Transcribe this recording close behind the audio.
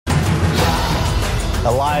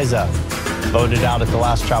Eliza, voted out at the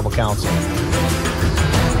last tribal council.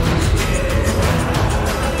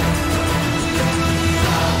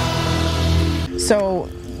 So,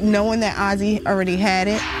 knowing that Ozzy already had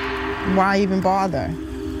it, why even bother?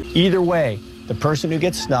 Either way, the person who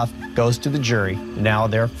gets snuffed goes to the jury. Now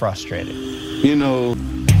they're frustrated. You know,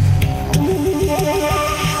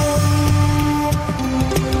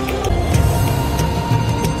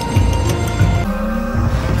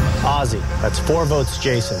 Ozzy, that's 4 votes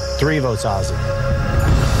Jason, 3 votes Ozzy.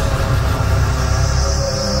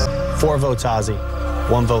 4 votes Ozzy,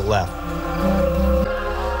 1 vote left.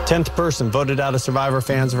 10th person voted out of Survivor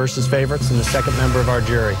fans versus favorites, and the second member of our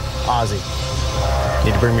jury, Ozzy.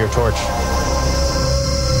 Need to bring me your torch.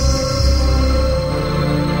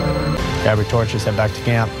 Grab your torches, head back to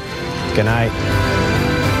camp. Good night.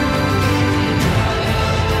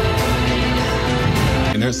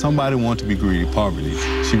 and there's somebody who wanted to be greedy, poverty.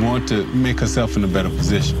 She wanted to make herself in a better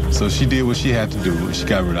position. So she did what she had to do, and she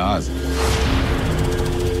got rid of Ozzy.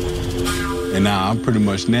 And now I'm pretty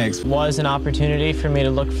much next. Was an opportunity for me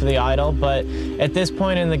to look for the idol, but at this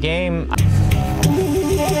point in the game,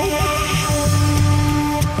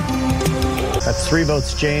 That's 3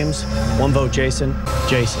 votes James, 1 vote Jason.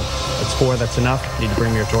 Jason, that's 4, that's enough. You need to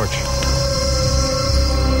bring me your torch.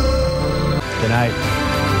 Good night.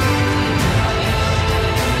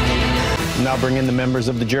 Now bring in the members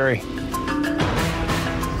of the jury.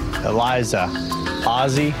 Eliza,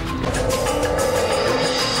 Ozzy,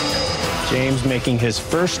 James making his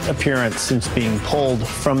first appearance since being pulled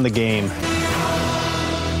from the game.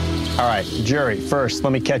 All right, jury, first,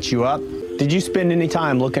 let me catch you up. Did you spend any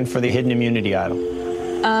time looking for the hidden immunity idol?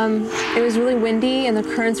 It was really windy and the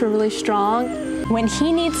currents were really strong. When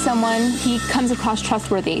he needs someone, he comes across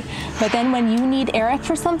trustworthy. But then when you need Eric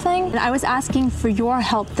for something, I was asking for your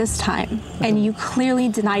help this time, and you clearly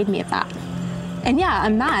denied me of that. And yeah,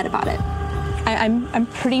 I'm mad about it. I'm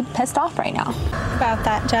pretty pissed off right now. About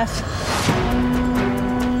that, Jeff.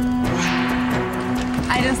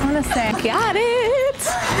 I just want to say, got it.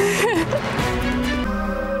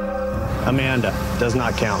 Amanda, does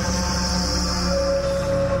not count.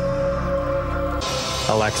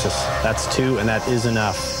 Alexis, that's 2, and that is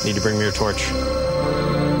enough. Need to bring me your torch.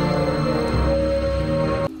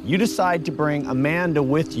 You decide to bring Amanda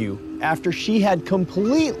with you after she had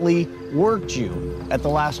completely worked you at the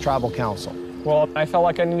last tribal council. well, I felt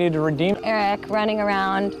like I needed to redeem. Eric running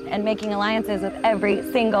around and making alliances with every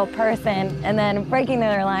single person and then breaking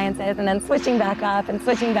their alliances and then switching back up and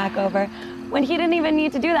switching back over. When he didn't even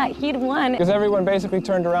need to do that, he'd won. Because everyone basically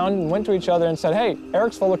turned around and went to each other and said, hey,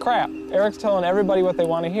 Eric's full of crap. Eric's telling everybody what they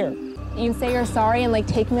want to hear. You say you're sorry and like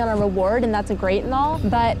take me on a reward, and that's great and all,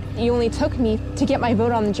 but you only took me to get my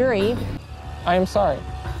vote on the jury. I am sorry.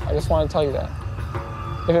 I just want to tell you that.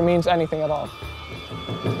 If it means anything at all.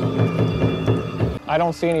 I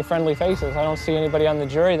don't see any friendly faces. I don't see anybody on the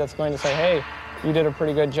jury that's going to say, hey, you did a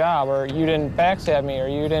pretty good job, or you didn't backstab me, or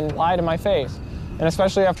you didn't lie to my face. And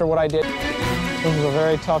especially after what I did, this was a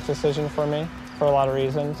very tough decision for me for a lot of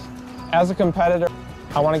reasons. As a competitor,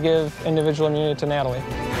 I want to give individual immunity to Natalie.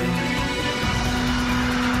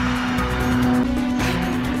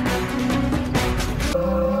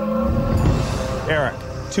 Eric,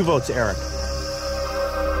 2 votes Eric.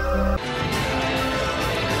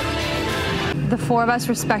 The 4 of us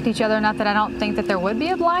respect each other enough that I don't think that there would be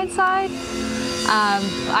a blind side.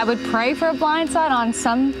 I would pray for a blind side on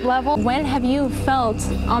some level. When have you felt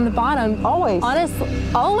on the bottom? Always. Honestly,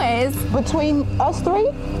 always. Between us 3,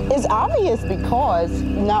 it's obvious because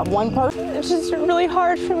not one person. It's just really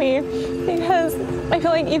hard for me because I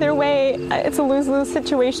feel like either way, it's a lose-lose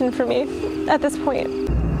situation for me at this point.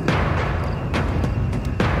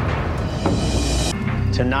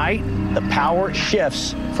 Tonight, the power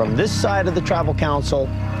shifts from this side of the tribal council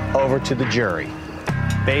over to the jury.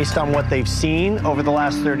 Based on what they've seen over the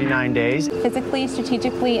last 39 days. Physically,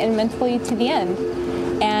 strategically, and mentally to the end.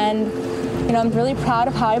 And, you know, I'm really proud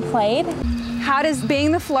of how I played. How does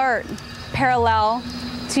being the flirt parallel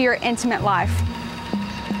to your intimate life?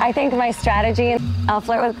 I think my strategy, I'll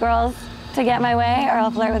flirt with girls to get my way, or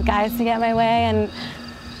I'll flirt with guys to get my way, and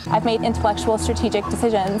I've made intellectual, strategic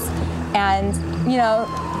decisions. And, you know,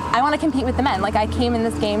 I want to compete with the men. Like, I came in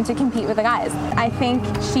this game to compete with the guys. I think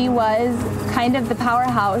she was kind of the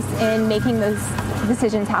powerhouse in making those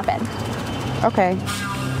decisions happen. Okay.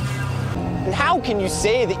 And how can you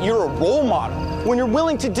say that you're a role model when you're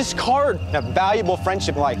willing to discard a valuable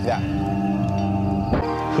friendship like that?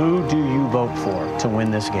 Who do you vote for to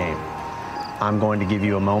win this game? I'm going to give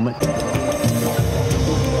you a moment.